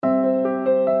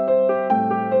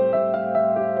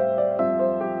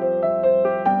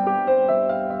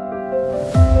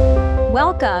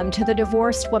Welcome to the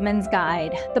Divorced Woman's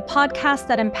Guide, the podcast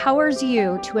that empowers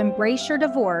you to embrace your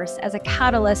divorce as a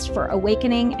catalyst for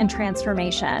awakening and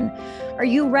transformation. Are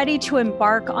you ready to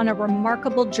embark on a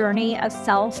remarkable journey of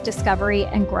self-discovery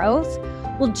and growth?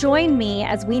 Well, join me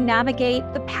as we navigate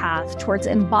the path towards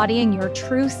embodying your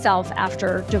true self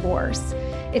after divorce.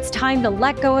 It's time to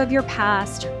let go of your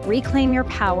past, reclaim your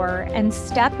power, and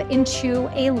step into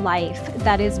a life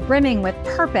that is brimming with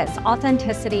purpose,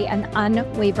 authenticity, and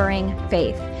unwavering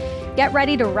faith. Get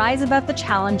ready to rise above the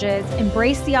challenges,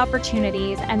 embrace the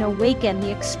opportunities, and awaken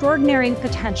the extraordinary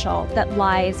potential that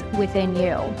lies within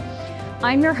you.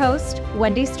 I'm your host,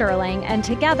 Wendy Sterling, and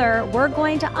together we're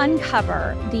going to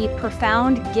uncover the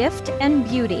profound gift and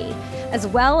beauty, as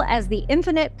well as the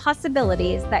infinite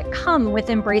possibilities that come with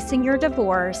embracing your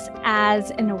divorce as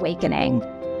an awakening.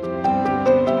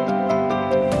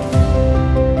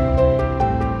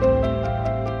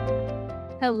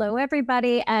 Hello,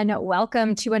 everybody, and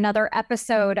welcome to another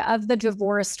episode of the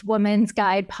Divorced Woman's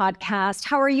Guide podcast.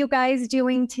 How are you guys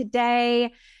doing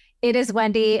today? It is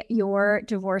Wendy, your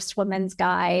Divorced Woman's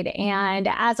Guide. And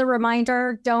as a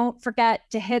reminder, don't forget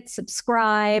to hit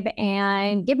subscribe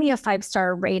and give me a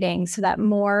 5-star rating so that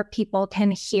more people can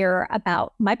hear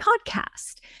about my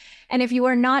podcast. And if you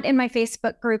are not in my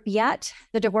Facebook group yet,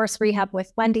 The Divorce Rehab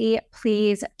with Wendy,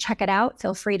 please check it out.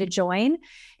 Feel free to join.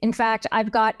 In fact, I've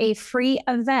got a free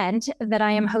event that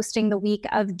I am hosting the week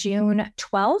of June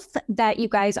 12th that you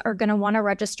guys are going to want to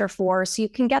register for. So you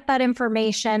can get that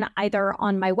information either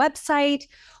on my website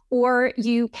or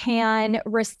you can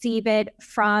receive it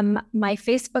from my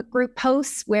Facebook group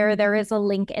posts where there is a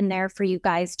link in there for you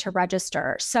guys to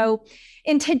register. So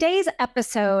in today's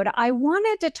episode, I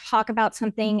wanted to talk about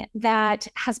something that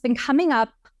has been coming up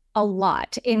a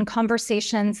lot in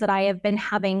conversations that I have been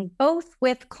having both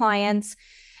with clients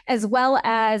as well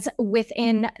as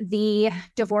within the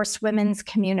divorced women's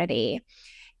community.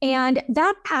 And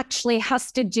that actually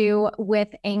has to do with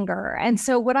anger. And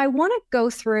so what I want to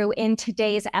go through in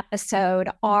today's episode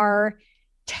are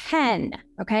 10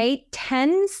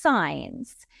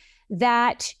 signs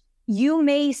that you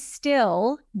may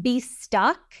still be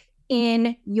stuck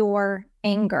in your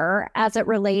anger as it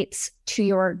relates to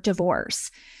your divorce.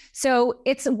 So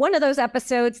it's one of those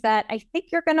episodes that I think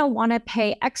you're going to want to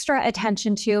pay extra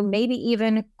attention to, maybe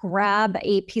even grab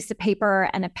a piece of paper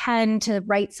and a pen to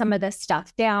write some of this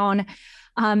stuff down.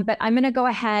 But I'm going to go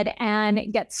ahead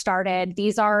and get started.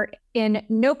 These are in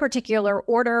no particular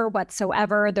order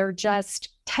whatsoever. They're just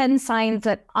 10 signs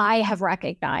that I have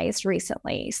recognized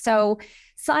recently. So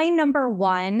sign number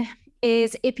 1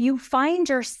 is if you find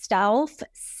yourself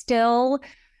still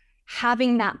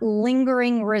having that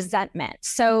lingering resentment.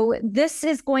 So this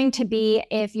is going to be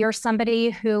if you're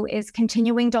somebody who is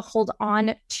continuing to hold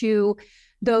on to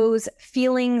those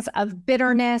feelings of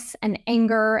bitterness and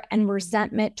anger and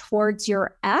resentment towards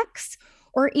your ex,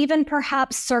 or even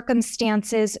perhaps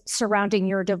circumstances surrounding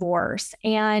your divorce.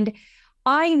 And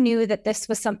I knew that this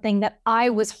was something that I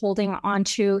was holding on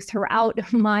to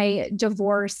throughout my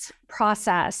divorce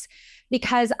process,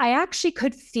 because I actually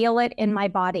could feel it in my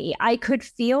body. I could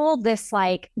feel this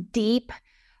like deep,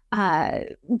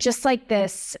 just like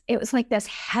this, it was like this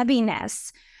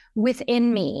heaviness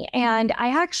within me. And I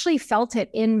actually felt it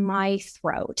in my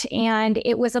throat. And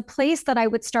it was a place that I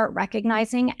would start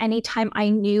recognizing anytime I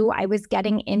knew I was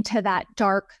getting into that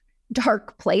dark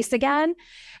place again,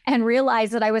 and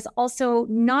realize that I was also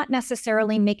not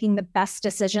necessarily making the best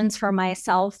decisions for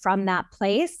myself from that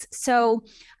place. So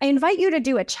I invite you to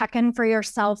do a check-in for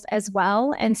yourself as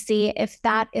well and see if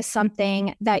that is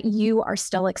something that you are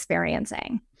still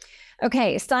experiencing.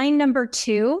 Okay, sign number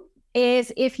 2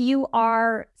 is if you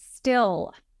are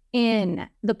still in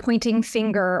the pointing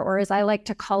finger, or as I like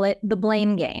to call it, the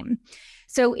blame game.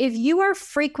 So if you are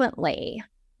frequently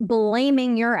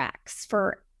blaming your ex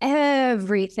for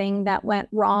everything that went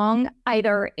wrong,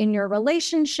 either in your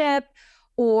relationship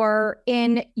or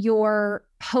in your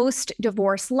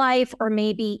post-divorce life, or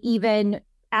maybe even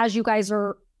as you guys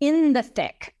are in the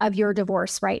thick of your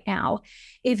divorce right now,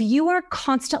 if you are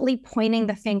constantly pointing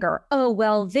the finger, oh,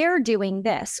 well, they're doing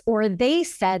this, or they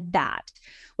said that,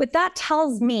 what that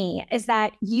tells me is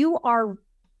that you are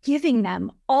giving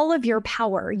them all of your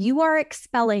power. You are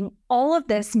expelling all of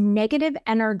this negative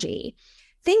energy,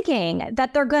 thinking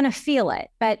that they're going to feel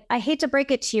it. But I hate to break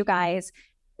it to you guys,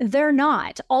 they're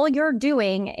not. All you're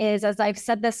doing is, as I've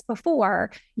said this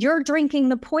before, you're drinking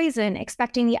the poison,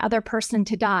 expecting the other person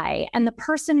to die. And the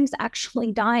person who's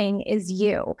actually dying is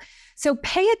you. So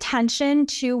pay attention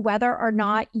to whether or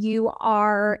not you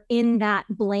are in that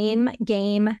blame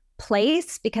game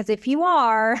place, because if you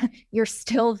are, you're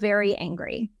still very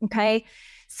angry. Okay.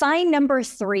 Sign number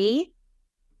 3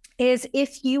 is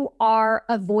if you are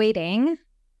avoiding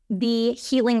the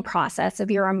healing process of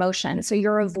your emotion. So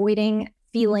you're avoiding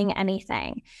feeling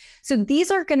anything. So these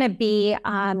are going to be,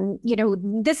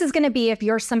 this is going to be if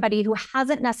you're somebody who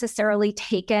hasn't necessarily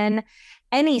taken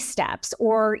any steps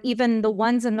or even the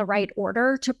ones in the right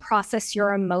order to process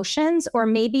your emotions, or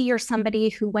maybe you're somebody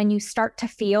who, when you start to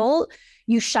feel,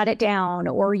 you shut it down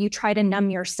or you try to numb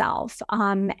yourself.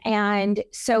 And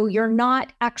so you're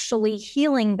not actually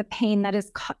healing the pain that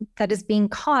is being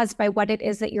caused by what it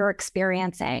is that you're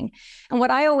experiencing. And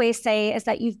what I always say is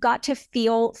that you've got to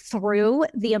feel through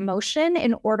the emotion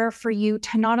in order for you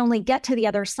to not only get to the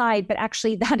other side, but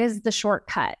actually that is the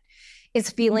shortcut, is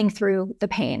feeling through the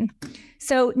pain.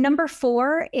 So number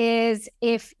 4 is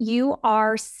if you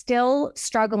are still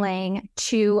struggling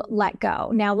to let go.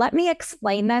 Now, let me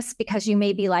explain this because you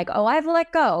may be like, oh, I've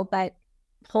let go, but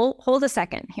hold a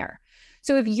second here.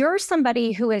 So if you're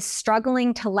somebody who is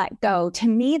struggling to let go, to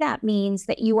me, that means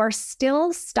that you are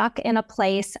still stuck in a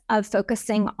place of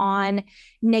focusing on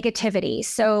negativity.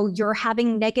 So you're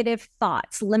having negative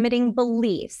thoughts, limiting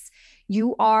beliefs.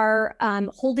 You are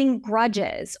holding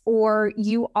grudges, or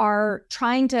you are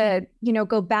trying to,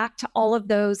 go back to all of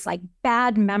those like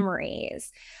bad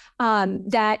memories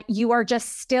that you are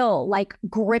just still like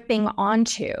gripping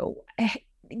onto.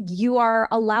 You are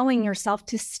allowing yourself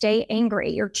to stay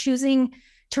angry. You're choosing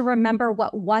to remember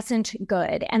what wasn't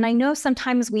good. And I know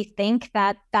sometimes we think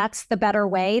that that's the better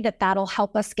way, that that'll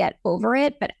help us get over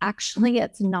it, but actually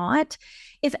it's not.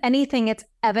 If anything, it's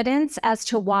evidence as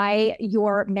to why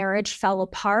your marriage fell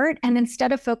apart. And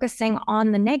instead of focusing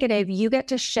on the negative, you get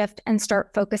to shift and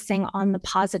start focusing on the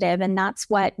positive. And that's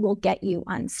what will get you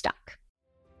unstuck.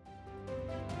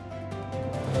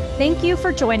 Thank you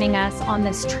for joining us on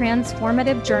this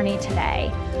transformative journey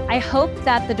today. I hope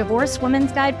that the Divorced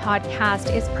Women's Guide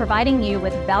podcast is providing you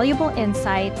with valuable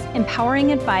insights,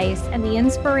 empowering advice, and the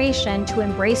inspiration to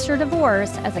embrace your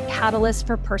divorce as a catalyst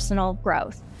for personal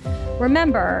growth.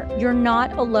 Remember, you're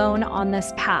not alone on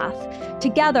this path.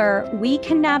 Together, we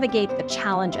can navigate the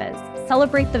challenges,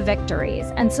 celebrate the victories,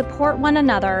 and support one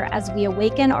another as we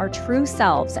awaken our true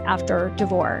selves after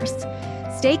divorce.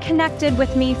 Stay connected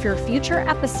with me for future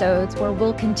episodes where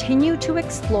we'll continue to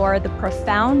explore the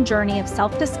profound journey of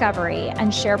self-discovery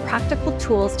and share practical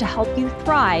tools to help you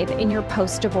thrive in your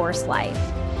post-divorce life.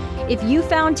 If you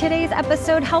found today's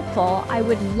episode helpful, I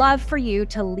would love for you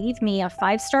to leave me a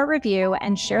 5-star review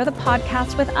and share the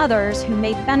podcast with others who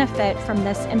may benefit from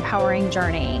this empowering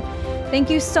journey.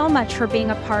 Thank you so much for being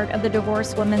a part of the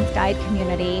Divorced Women's Guide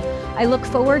community. I look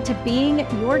forward to being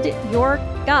your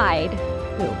guide.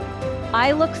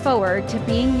 I look forward to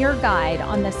being your guide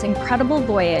on this incredible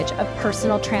voyage of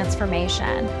personal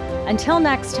transformation. Until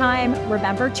next time,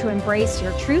 remember to embrace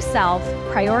your true self,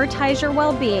 prioritize your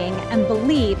well-being, and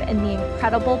believe in the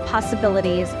incredible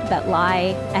possibilities that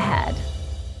lie ahead.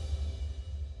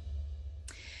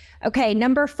 Okay,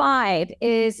 number 5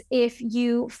 is if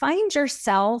you find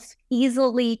yourself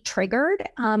easily triggered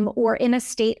or in a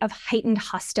state of heightened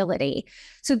hostility.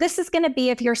 So this is going to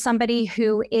be if you're somebody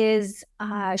who is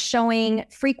showing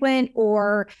frequent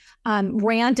or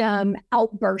random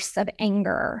outbursts of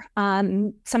anger.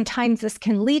 Sometimes this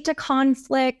can lead to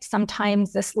conflict.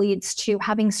 Sometimes this leads to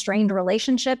having strained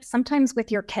relationships, sometimes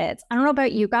with your kids. I don't know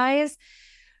about you guys,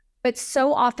 but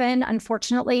so often,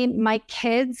 unfortunately, my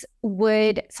kids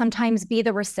would sometimes be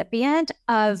the recipient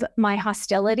of my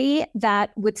hostility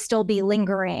that would still be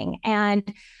lingering.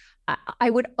 And I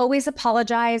would always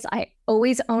apologize. I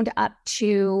always owned up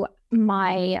to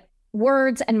my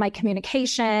words and my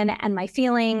communication and my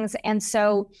feelings. And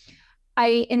so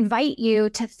I invite you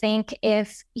to think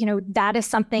if, that is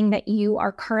something that you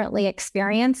are currently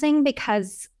experiencing,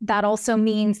 because that also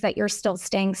means that you're still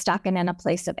staying stuck and in a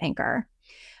place of anger.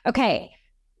 Okay,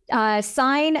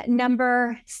 sign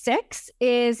number 6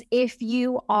 is if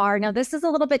you are, now this is a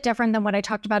little bit different than what I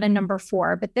talked about in number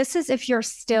 4, but this is if you're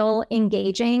still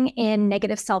engaging in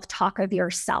negative self-talk of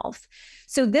yourself.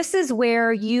 So this is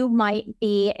where you might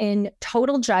be in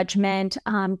total judgment,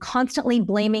 constantly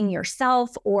blaming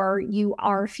yourself, or you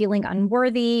are feeling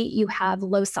unworthy, you have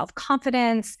low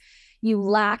self-confidence, you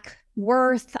lack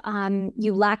worth,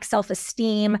 you lack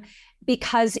self-esteem,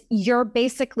 because you're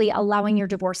basically allowing your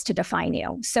divorce to define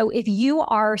you. So if you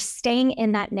are staying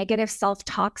in that negative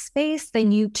self-talk space,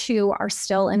 then you too are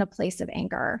still in a place of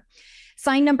anger.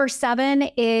 Sign number 7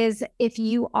 is if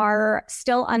you are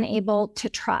still unable to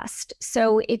trust.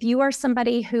 So if you are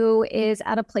somebody who is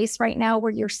at a place right now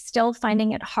where you're still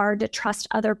finding it hard to trust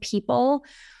other people,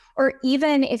 or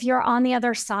even if you're on the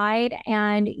other side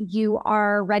and you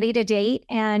are ready to date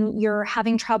and you're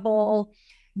having trouble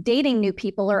dating new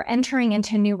people or entering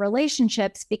into new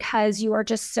relationships because you are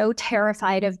just so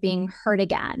terrified of being hurt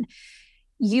again.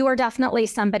 You are definitely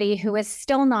somebody who is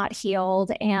still not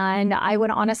healed. And I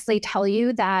would honestly tell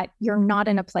you that you're not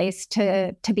in a place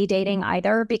to be dating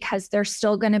either, because there's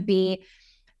still going to be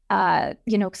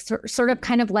sort of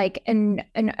kind of like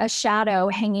a shadow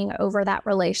hanging over that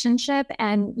relationship.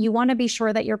 And you want to be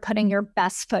sure that you're putting your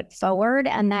best foot forward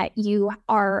and that you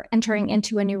are entering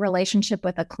into a new relationship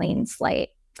with a clean slate.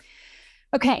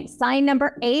 Okay, sign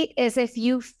number 8 is if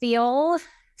you feel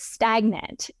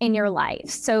stagnant in your life.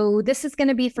 So this is going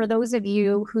to be for those of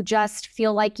you who just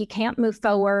feel like you can't move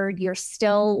forward. You're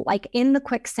still like in the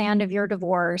quicksand of your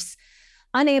divorce,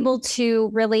 unable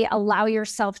to really allow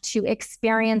yourself to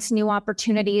experience new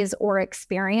opportunities or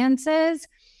experiences.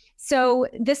 So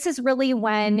this is really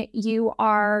when you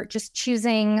are just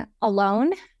choosing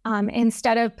alone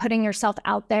instead of putting yourself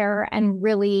out there and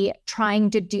really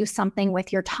trying to do something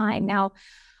with your time. Now,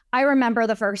 I remember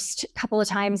the first couple of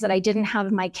times that I didn't have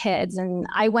my kids, and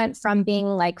I went from being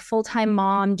like full-time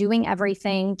mom, doing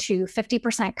everything, to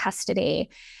 50% custody.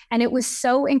 And it was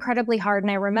so incredibly hard.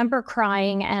 And I remember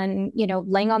crying and,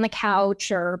 laying on the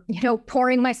couch or,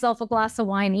 pouring myself a glass of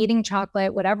wine, eating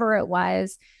chocolate, whatever it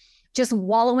was, just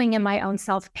wallowing in my own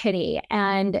self-pity.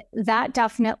 And that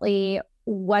definitely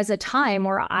was a time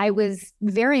where I was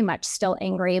very much still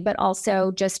angry, but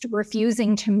also just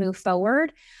refusing to move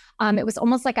forward. It was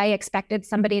almost like I expected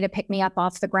somebody to pick me up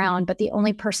off the ground, but the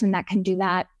only person that can do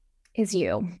that is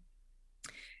you.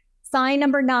 Sign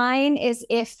number 9 is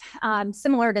if,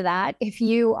 similar to that, if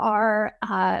you are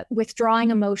withdrawing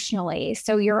emotionally.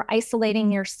 So you're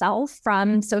isolating yourself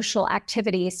from social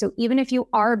activities. So even if you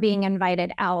are being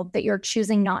invited out, that you're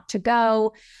choosing not to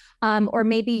go, or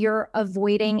maybe you're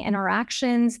avoiding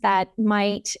interactions that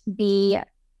might be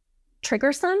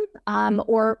triggersome,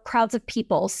 or crowds of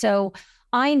people. So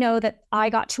I know that I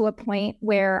got to a point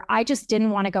where I just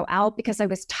didn't want to go out because I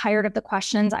was tired of the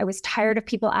questions. I was tired of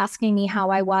people asking me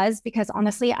how I was, because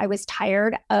honestly, I was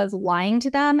tired of lying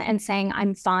to them and saying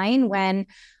I'm fine when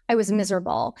I was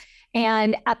miserable.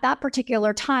 And at that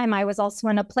particular time, I was also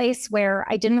in a place where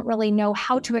I didn't really know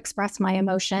how to express my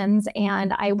emotions.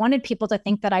 And I wanted people to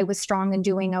think that I was strong and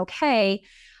doing okay.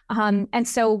 And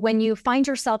so when you find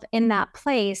yourself in that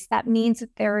place, that means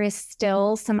that there is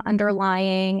still some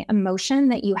underlying emotion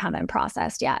that you haven't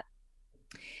processed yet.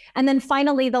 And then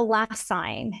finally, the last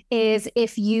sign is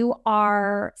if you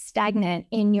are stagnant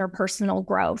in your personal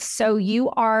growth. So you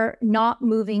are not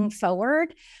moving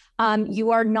forward.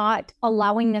 You are not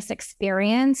allowing this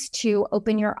experience to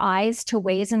open your eyes to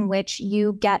ways in which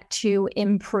you get to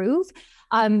improve.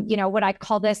 What I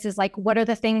call this is like, what are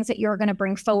the things that you're going to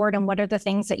bring forward and what are the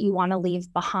things that you want to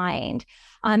leave behind?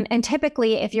 And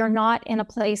typically, if you're not in a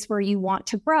place where you want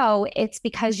to grow, it's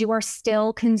because you are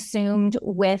still consumed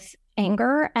with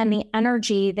anger, and the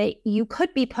energy that you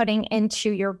could be putting into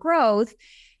your growth,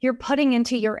 you're putting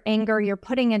into your anger, you're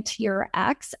putting into your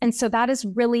ex. And so that is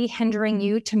really hindering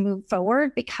you to move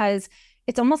forward, because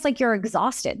it's almost like you're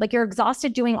exhausted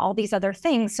doing all these other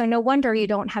things. So no wonder you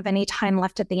don't have any time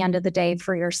left at the end of the day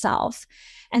for yourself.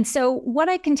 And so what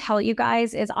I can tell you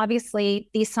guys is, obviously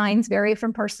these signs vary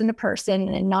from person to person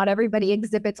and not everybody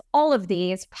exhibits all of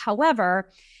these. However,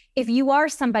 if you are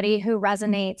somebody who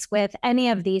resonates with any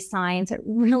of these signs, it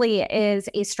really is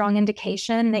a strong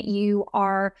indication that you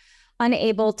are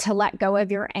unable to let go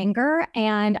of your anger.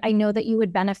 And I know that you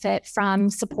would benefit from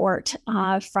support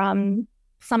from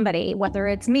somebody, whether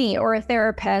it's me or a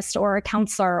therapist or a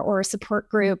counselor or a support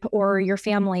group or your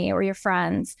family or your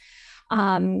friends.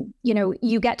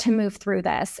 You get to move through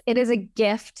this. It is a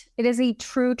gift. It is a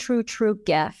true, true, true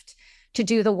gift to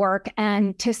do the work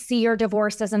and to see your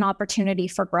divorce as an opportunity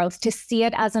for growth, to see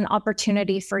it as an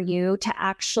opportunity for you to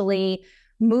actually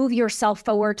move yourself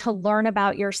forward, to learn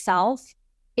about yourself.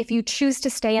 If you choose to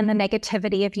stay in the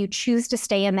negativity, if you choose to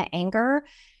stay in the anger,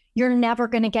 you're never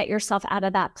going to get yourself out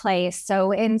of that place.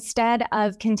 So instead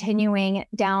of continuing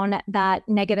down that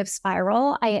negative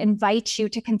spiral, I invite you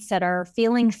to consider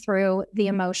feeling through the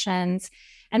emotions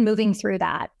and moving through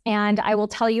that. And I will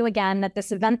tell you again that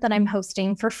this event that I'm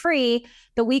hosting for free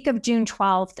the week of June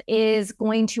 12th is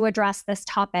going to address this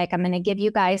topic. I'm going to give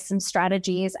you guys some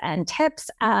strategies and tips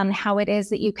on how it is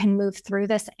that you can move through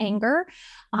this anger.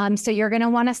 So you're going to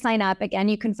want to sign up. Again,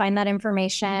 you can find that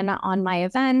information on my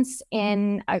events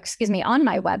on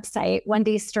my website,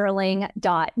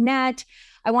 wendysterling.net.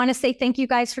 I want to say thank you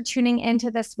guys for tuning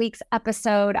into this week's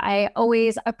episode. I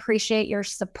always appreciate your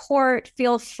support.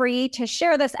 Feel free to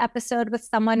share this episode with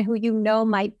someone who you know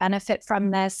might benefit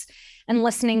from this. and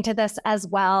listening to this as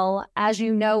well. As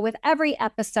you know, with every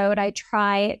episode, I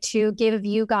try to give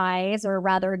you guys, or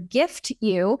rather gift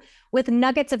you, with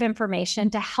nuggets of information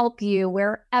to help you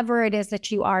wherever it is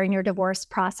that you are in your divorce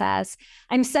process.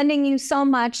 I'm sending you so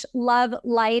much love,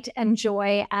 light, and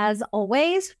joy as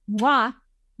always. Mwah.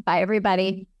 Bye,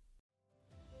 everybody.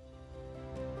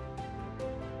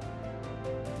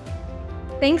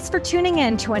 Thanks for tuning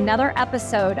in to another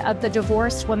episode of the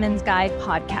Divorced Women's Guide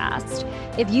podcast.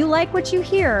 If you like what you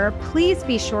hear, please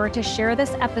be sure to share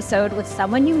this episode with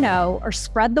someone you know or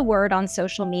spread the word on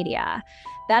social media.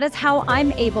 That is how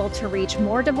I'm able to reach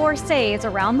more divorcees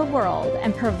around the world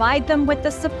and provide them with the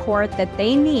support that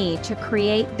they need to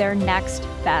create their next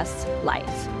best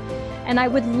life. And I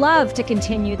would love to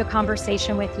continue the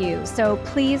conversation with you, so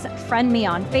please friend me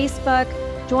on Facebook,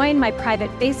 join my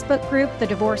private Facebook group, The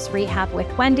Divorce Rehab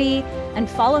with Wendy, and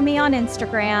follow me on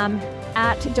Instagram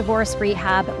 @Divorce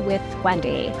Rehab with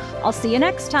Wendy. I'll see you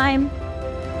next time.